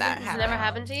never had that Has it happen. never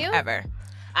happened to you? Ever.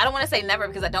 I don't want to say never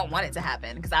because I don't want it to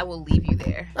happen because I will leave you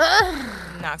there.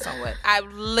 Knocks on wood. I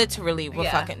literally will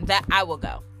Yeah. fucking... That I will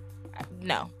go.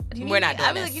 No. We're not doing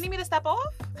I was this. like, you need me to step off?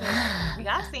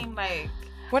 Y'all seem like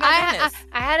We're not doing this.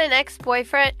 I had an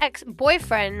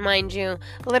ex-boyfriend, mind you,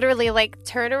 literally like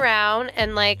turn around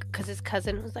and like, because his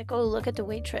cousin was like, oh, look at the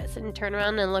waitress, and turned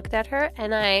around and looked at her,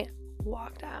 and I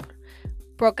walked out.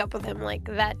 Broke up with him like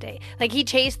that day. Like he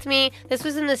chased me. This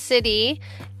was in the city.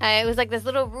 It was like this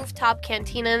little rooftop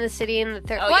cantina in the city in the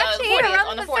third. Oh, yeah, the 40th,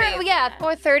 on the 40th. Yeah,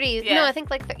 430. Yeah. No, I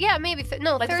think like maybe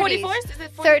no like 30s. 44th? Is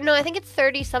it 40? Third, no, I think it's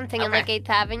 30 something in Okay. like 8th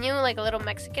Avenue, like a little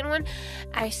Mexican one.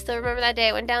 I still remember that day.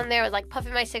 I went down there, was like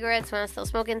puffing my cigarettes when I was still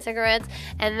smoking cigarettes,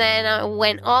 and then I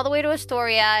went all the way to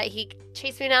Astoria. He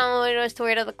chased me down all the way to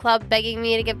Astoria to the club, begging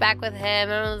me to get back with him,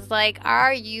 and I was like,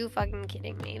 "Are you fucking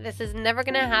kidding me? This is never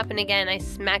gonna happen again." I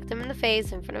smacked him in the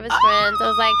face in front of his friends. I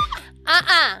was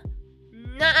like,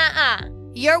 "Nuh-uh.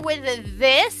 You're with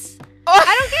this."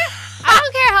 I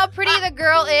don't care how pretty the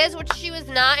girl is, which she was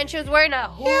not, and she was wearing a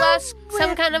hula,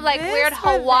 some kind of like this weird or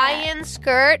that? Hawaiian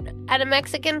skirt at a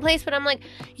Mexican place. But I'm like,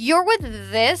 you're with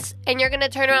this, and you're gonna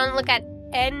turn around and look at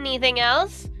anything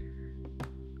else?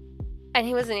 And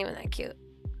he wasn't even that cute.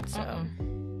 So,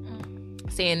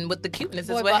 Seeing with the cuteness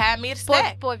Boy, is what bye. had me to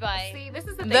stay. boy, bye. See, this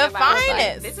is the thing The about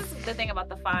finest. this is the thing about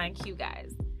the fine cute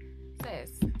guys.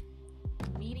 Sis,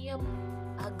 medium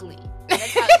ugly.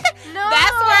 No,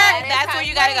 That's where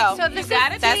you gotta go. So this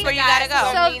That's where you gotta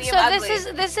go.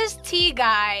 So this is T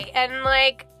guy, and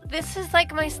like this is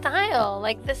like my style.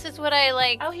 Like this is what I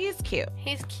like. Oh, he's cute.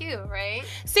 He's cute, right?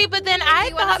 See, but then I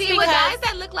thought See, because with guys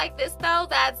that look like this though,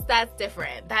 that's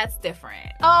different. That's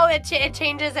different. Oh, it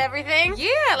changes everything. Yeah,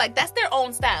 like that's their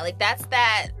own style. Like that's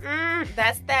that Mm.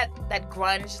 that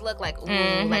grunge look. Like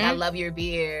ooh, like I love your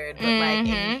beard, but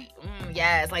like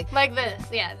yes, like Like this.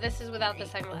 Yeah, this is without the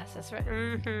sunglasses, right?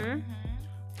 Mm-hmm.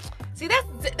 see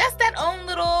that's that own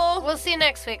little. We'll see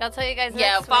next week. I'll tell you guys.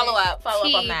 Yeah, next follow week. up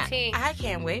on that. T. I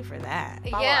can't wait for that.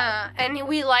 Yeah, and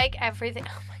we like everything.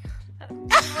 Oh my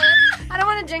god. I don't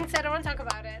want to jinx it. I don't want to talk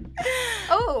about it.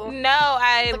 Oh, No,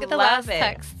 I look at the love last it.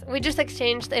 text. We just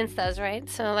exchanged Instas, right?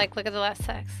 So like, look at the last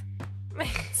text.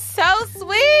 So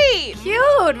sweet.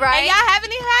 Cute, right? And y'all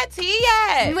haven't even had tea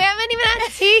yet. We haven't even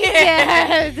had tea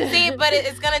yet. See, but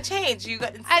it's gonna change. You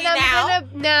got see and I'm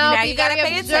gonna now be you gotta very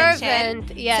pay attention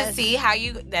observant. Yes. to see how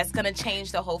you. That's gonna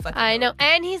change the whole fucking. I know.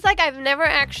 And he's like, I've never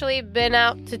actually been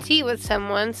out to tea with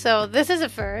someone, so this is a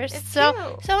first. It's so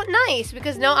cute. so nice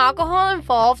because no alcohol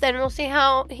involved, and we'll see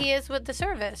how he is with the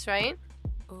service, right?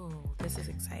 Ooh, this is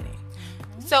exciting.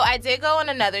 So I did go on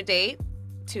another date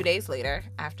 2 days later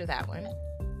after that one,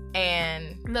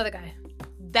 and Another guy.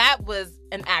 that was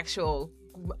an actual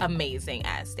amazing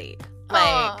ass date. Like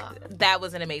Aw. that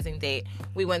was an amazing date.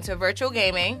 We went to virtual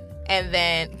gaming, and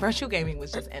then virtual gaming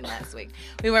was just in last week.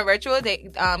 We went virtual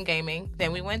gaming,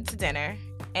 then we went to dinner,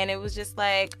 and it was just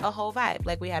like a whole vibe.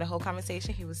 Like we had a whole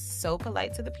conversation. He was so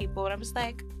polite to the people, and I'm just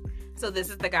like, So this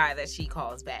is the guy that she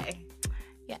calls Bae.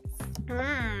 yes. Oh,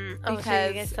 so you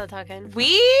Because guys still talking?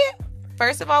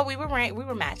 First of all, we were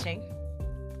matching.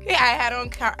 Yeah,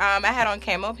 I had on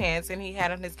camo pants, and he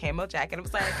had on his camo jacket. I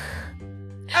was like,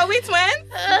 "Are we twins?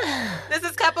 This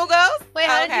is couple goals." Wait,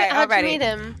 how'd you alrighty. meet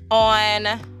him? On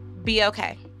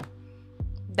BOK.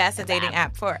 That's a dating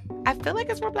app for. I feel like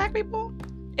it's for Black people.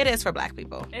 It is for Black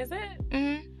people. Is it?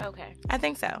 hmm Okay. I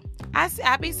think so.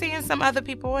 I be seeing some other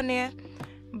people in there,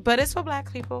 but it's for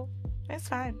Black people. It's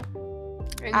fine.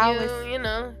 And I you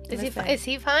know, listen. is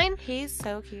he fine? He's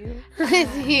so cute. Is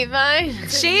he fine?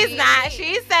 She's not.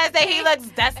 She says that he looks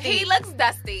dusty. He looks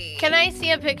dusty. Can I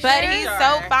see a picture? But he's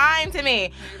so fine to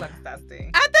me. He looks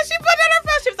dusty. I thought she put it on her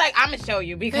phone. She was like, I'm going to show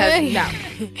you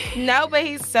because no, but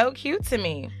he's so cute to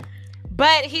me.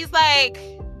 But he's like,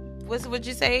 would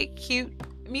you say cute?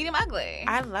 Medium ugly.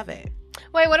 I love it.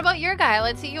 Wait, what about your guy?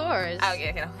 Let's see yours. Oh,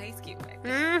 yeah, he's cute.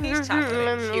 Mhm. He's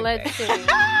chocolate. Cute. Let's see.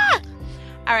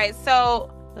 All right,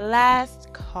 so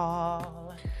last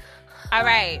call. All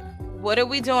right, what are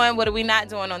we doing? What are we not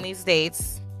doing on these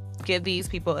dates? Give these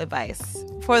people advice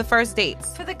for the first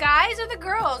dates. For the guys or the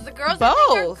girls? The girls.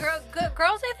 Both.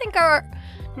 Girls, I think are.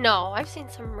 No, I've seen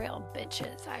some real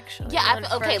bitches actually. Yeah, on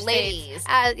okay, first ladies.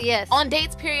 dates. Yes. On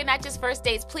dates, period, not just first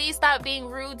dates. Please stop being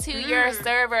rude to your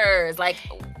servers. Like,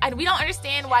 and we don't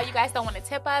understand why you guys don't want to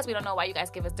tip us. We don't know why you guys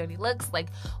give us dirty looks. Like,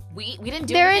 we didn't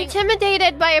do They're anything.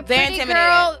 intimidated by a pretty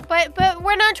girl, but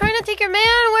we're not trying to take your man.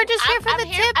 We're just here for the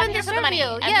tip and to serve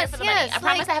you. Yes. I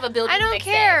promise I have a building. I don't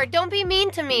care. Don't be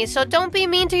mean to me. So don't be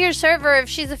mean to your server if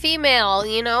she's a female.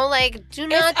 You know, like do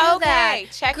not do that.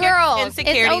 Check Girls, your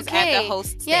insecurities it's okay. at the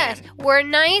host stand. Yes, we're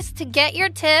nice to get your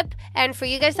tip and for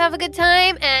you guys to have a good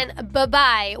time. And bye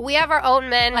bye. We have our own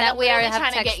men Like, that we are trying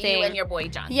have to texting. get you and your boy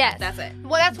John. Yes, that's it.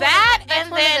 Well, that's That that's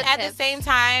and one of then at the tips. same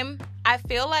time, I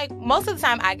feel like most of the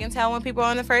time I can tell when people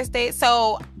are on the first date.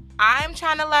 So I'm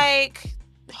trying to like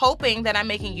hoping that I'm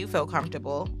making you feel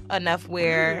comfortable enough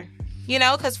where, you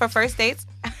know, because for first dates,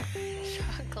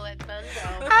 Chocolate Thunder.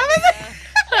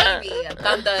 Baby,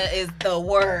 thunder is the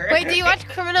word. Wait, do you watch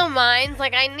Criminal Minds?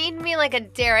 Like, I need me like a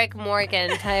Derek Morgan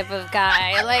type of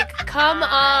guy. Like, come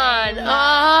on.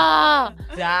 Oh.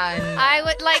 done. I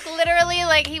would like literally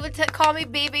like he would call me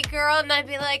baby girl and I'd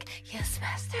be like, yes,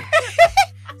 master.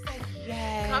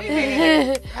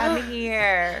 Yes, I'm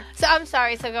here. So I'm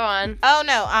sorry. So go on. Oh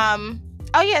no.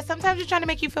 Oh yeah. Sometimes you're trying to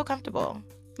make you feel comfortable.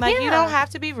 Like you Yeah. don't have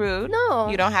to be rude. No.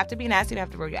 You don't have to be nasty. You don't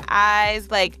have to roll your eyes.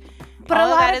 Like, But all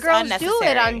a lot that of is girls do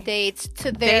unnecessary. it on dates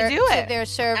to their do it. to their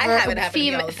server, I have it happen to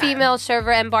me all the time. female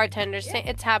server and bartenders.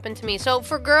 It's happened to me. So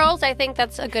for girls, I think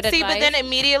that's a good See, advice. but then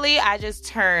immediately I just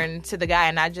turn to the guy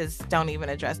and I just don't even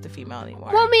address the female anymore.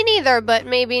 well, me neither. But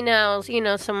maybe now, you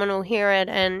know, someone will hear it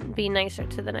and be nicer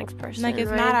to the next person. like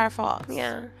it's right? not our fault.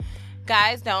 Yeah.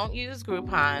 Guys, don't use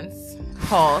Groupon's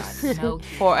Pulse No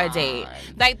for a Groupon. date.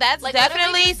 Like that's Like, definitely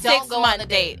literally just don't 6 go on month the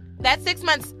date. That's 6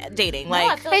 months dating. No, I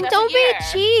Like feel like And that's don't a be year.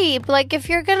 cheap. Like if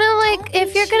you're gonna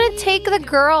if you're gonna take the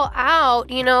girl out,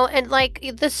 you know, and like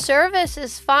the service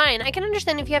is fine. I can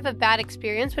understand if you have a bad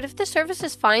experience, but if the service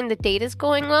is fine, the date is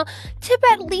going well, tip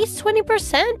at least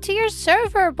 20% to your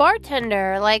server,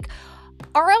 bartender. Like,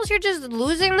 or else you're just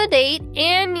losing the date,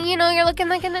 and you know you're looking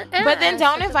like an ass. But then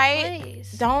don't at the invite-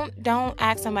 place. don't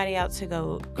ask somebody out to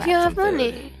go If grab you have some food.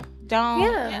 money. Don't.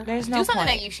 Yeah. There's no Do something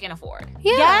point. that you can afford.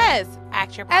 Yeah. Yes.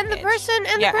 Act your And pockets. the person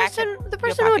Yeah, act the your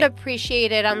person would pocket.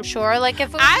 appreciate it, I'm sure. Like if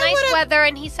it was I nice would've- weather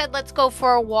and he said let's go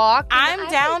for a walk. I'm I'd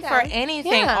be down for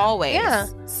anything Yeah, always. yeah.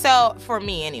 So for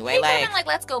me anyway, Hey, like like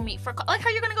let's go meet for like how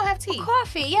you're gonna go have tea.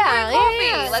 coffee, yeah. Drink coffee.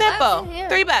 yeah, yeah. Like, simple. yeah.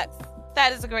 $3.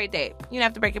 That is a great date. You don't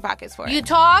have to break your pockets for it. You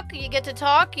talk, you get to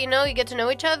talk, you know, you get to know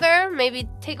each other. Maybe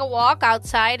take a walk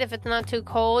outside if it's not too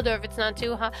cold or if it's not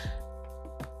too hot.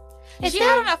 She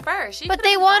had on a fur. She But could've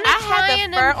they just- want to I had try the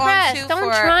and fur on, impress. too, Don't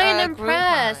for, try and Groupon.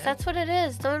 impress. That's what it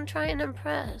is. Don't try and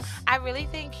impress. I really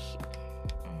think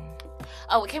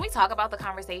Oh, can we talk about the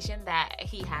conversation that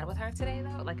he had with her today,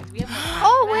 though? Like, if we have no time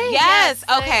Oh, for that. wait. yes.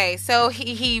 Yes, Okay. So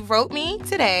he wrote me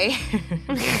today.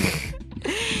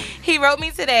 He wrote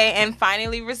me today and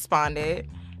finally responded.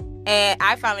 And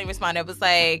I finally responded. It was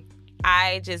like,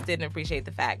 I just didn't appreciate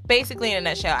the fact. Basically, in a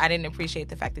nutshell, I didn't appreciate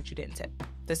the fact that you didn't tip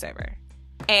the server.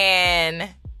 And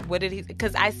what did he?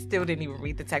 Because I still didn't even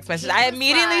read the text message. He I was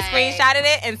immediately like- screenshotted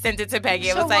it and sent it to Peggy.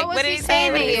 It So was like, what was what did he he say?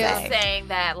 saying What to did he you? say? Saying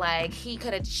that like she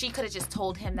could have just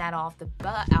told him that off the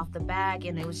bag,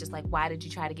 and it was just like, why did you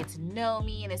try to get to know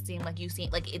me? And it seemed like you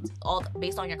seemed like it's all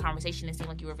based on your conversation. It seemed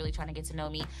like you were really trying to get to know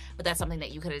me, but that's something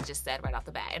that you could have just said right off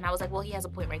the bat. And I was like, well, he has a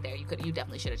point right there. You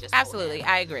definitely should have just told him. Absolutely,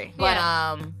 I agree.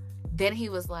 But then he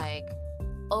was like,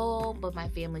 oh, but my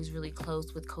family's really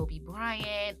close with Kobe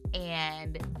Bryant,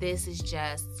 and this is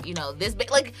just, you know, this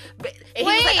like. And he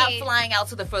was like, I'm Wait. flying out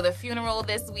for the funeral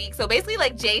this week. So basically,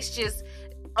 like Jace just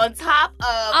on top of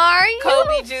Are you?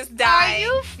 Kobe just died. Are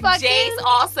you fucking? Jace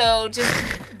also just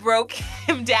broke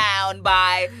him down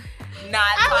by not.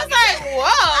 I was talking like, to- whoa.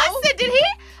 I said, did he?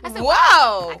 I said, Whoa.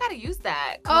 wow, I gotta use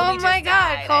that. Oh Kobe my just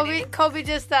God, died. I didn't- Kobe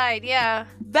just died. Yeah.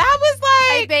 That was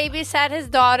I like, babysat his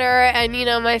daughter, and you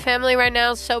know my family right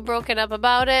now is so broken up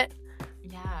about it.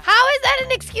 Yeah. How is that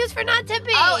an excuse for not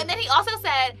tipping? Oh, and then he also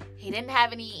said he didn't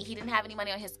have any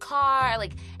money on his car,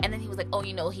 like, and then he was like, oh,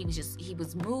 you know, he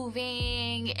was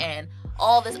moving and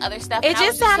all this other stuff. It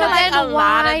just sounded like a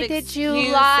lot of excuses. Why did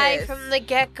you lie from the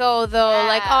get-go, though? Yeah.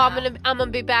 Like, oh, I'm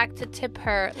gonna be back to tip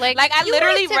her. Like I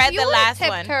literally read the last one. You would have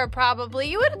tipped her, probably.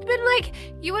 You would have been like,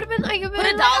 put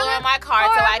 $1 on my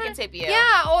card so I can tip you.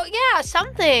 Yeah,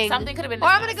 something. Something could have been. Or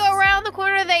I'm gonna go around the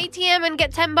corner of the ATM and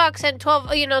get $10 and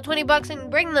 $20 and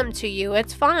bring them to you.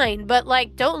 It's fine, but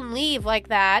like, don't leave like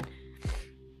that.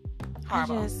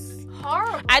 Horrible.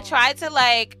 Horrible. I tried to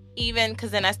like even because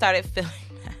then I started feeling.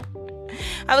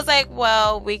 I was like,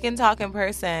 well, we can talk in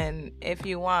person if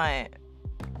you want.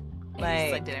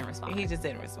 Like, didn't respond. He just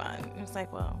didn't respond. It was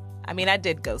like, well, I mean, I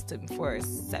did ghost him for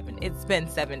 7. It's been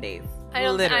 7 days. I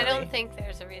don't think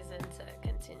there's a reason to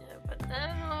continue. But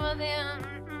I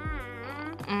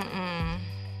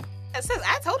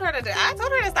told her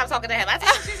to stop talking to him. I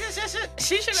told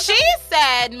she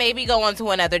said maybe go on to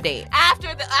another date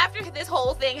after this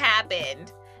whole thing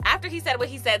happened. After he said what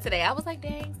he said today, I was like,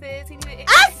 dang, sis, he needed.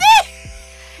 I see.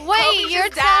 Wait,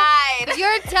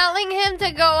 you're telling him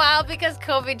to go out because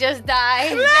Kobe just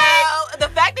died? No, the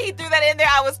fact that he threw that in there,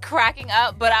 I was cracking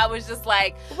up, but I was just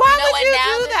like, why would you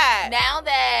do that? Now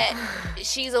that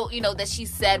she's, that she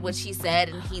said what she said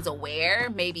and he's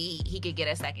aware, maybe he could get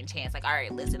a second chance. Like, all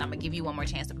right, listen, I'm gonna give you one more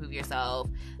chance to prove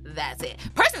yourself. That's it.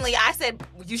 Personally, I said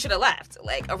you should have left.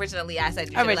 Like, originally I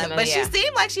said you should have left, but she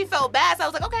seemed like she felt bad, so I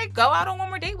was like, okay, go out on one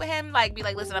more date with him. Like, be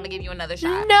like, listen, I'm gonna give you another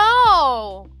shot.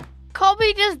 No.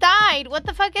 Kobe just died. What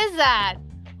the fuck is that?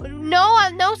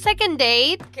 No second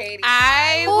date. Katie.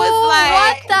 I was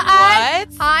like,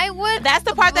 what? I would. That's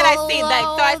the part that I seen. Like,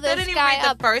 so I still didn't even read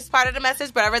the first part of the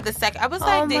message, but I read the second. I was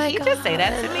like, did he just say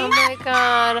that to me? Oh my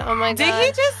god. Did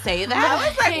he just say that? I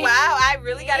was like, wow, I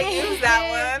really gotta use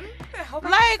that one.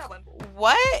 Like,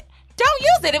 what? Don't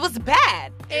use it. It was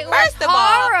bad. First of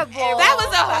all, that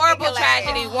was a horrible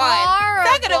tragedy.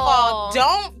 Second of all,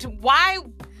 don't. Why?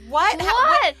 What?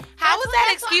 How was that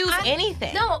excuse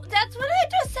anything? No, that's what I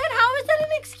just said. How is that an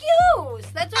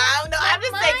excuse? That's what I don't know. I'm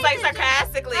just saying, like,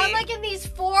 sarcastically. I'm like in these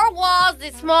 4 walls,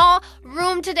 this small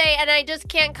room today, and I just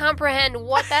can't comprehend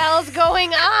what the hell's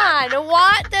going on.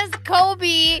 What does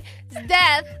Kobe's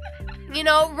death,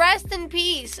 rest in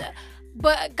peace.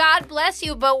 But God bless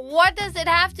you. But what does it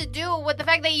have to do with the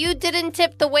fact that you didn't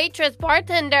tip the waitress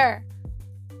bartender?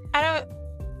 I don't.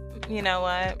 You know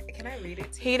what? Can I read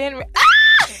it? He didn't.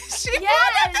 Yes,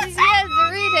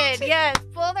 read it. Yes,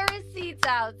 pull the receipts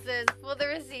out, sis. Pull the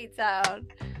receipts out.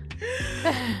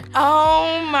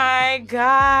 Oh my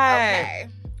god.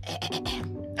 Okay.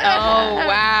 Oh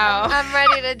wow. I'm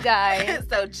ready to die.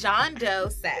 So John Doe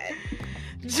said.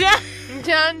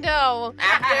 John Doe.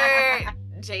 After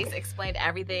Jace explained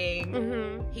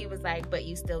everything, he was like, but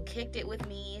you still kicked it with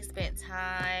me, spent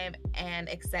time, and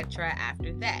etc.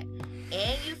 after that.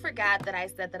 And you forgot that I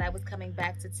said that I was coming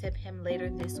back to tip him later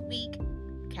this week,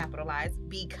 capitalized,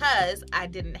 because I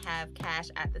didn't have cash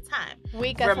at the time.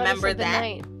 Remember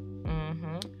that?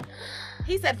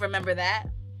 He said, remember that?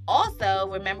 Also,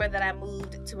 remember that I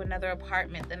moved to another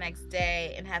apartment the next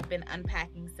day and have been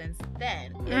unpacking since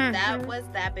then. If that was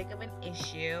that big of an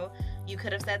issue, you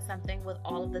could have said something with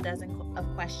all of the dozen of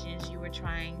questions you were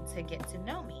trying to get to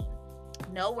know me.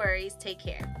 No worries, take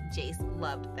care. Jace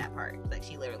loved that part. Like,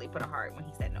 she literally put a heart when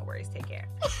he said no worries, take care.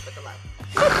 With the love.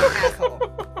 Asshole.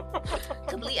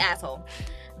 Complete asshole.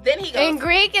 Then he goes. In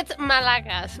Greek, it's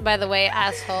malakas, by the way,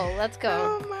 asshole. Let's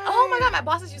go. Oh my god, my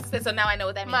bosses used to say, so now I know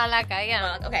what that means. Malaka,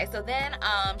 yeah. Okay, so then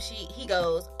he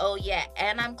goes, oh yeah,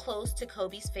 and I'm close to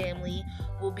Kobe's family.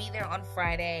 We'll be there on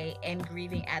Friday and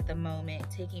grieving at the moment,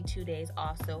 taking 2 days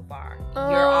off so far.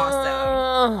 You're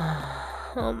awesome.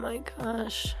 Oh my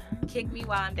gosh. Kick me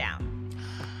while I'm down.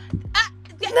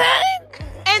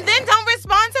 And then don't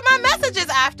respond to my messages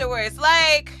afterwards.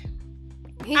 Like,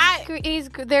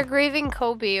 they're grieving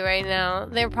Kobe right now.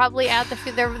 They're probably at the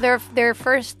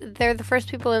they're the first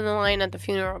people in the line at the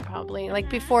funeral, probably, like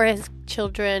before his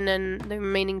children and the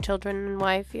remaining children and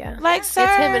wife. Yeah, like, sir,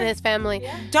 it's him and his family.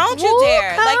 Don't you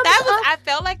dare! Like, that was. I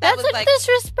felt like that was like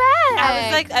disrespect. I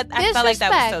was like, I felt like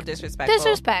that was so disrespectful.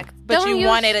 Disrespect. But you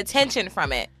wanted attention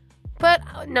from it.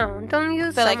 But no, don't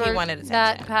use someone like you wanted attention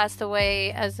that passed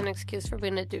away as an excuse for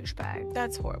being a douchebag.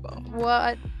 That's horrible.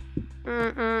 What?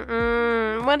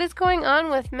 What is going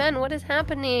on with men? What is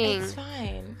happening?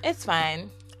 It's fine.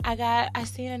 I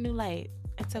see a new light.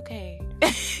 It's okay.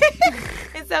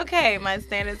 It's okay. My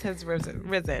standards has risen.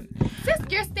 Sis,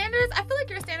 your standards, I feel like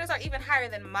your standards are even higher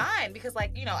than mine, because,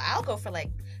 like, I'll go for, like,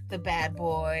 the bad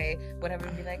boy, whatever,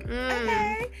 and be like,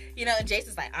 okay. And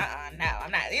Jason's like, no,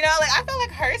 I'm not. Like, I feel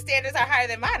like her standards are higher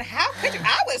than mine. How could you?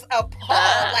 I was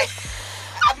appalled. Like,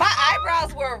 my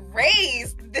eyebrows were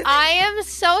raised. I am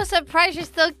so surprised you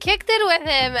still kicked it with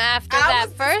him after that.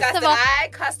 Was First disgusted. of all, I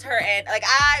cussed her and like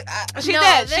she No,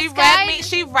 did. this She guy- read me.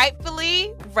 She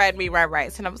rightfully read me right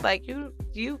rights, and I was like, you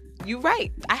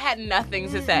right. I had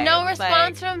nothing to say. no It was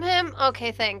response from him.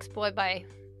 Okay, thanks, boy. Bye.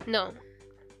 No.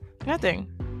 Like, nothing.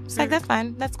 It's like that's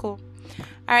fine. That's cool.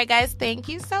 All right, guys. Thank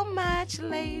you so much,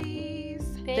 ladies.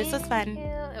 This was fun. Thank you.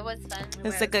 It was fun.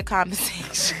 This is a good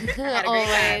conversation.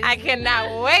 Always. I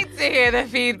cannot wait to hear the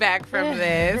feedback from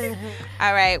this.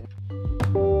 All right.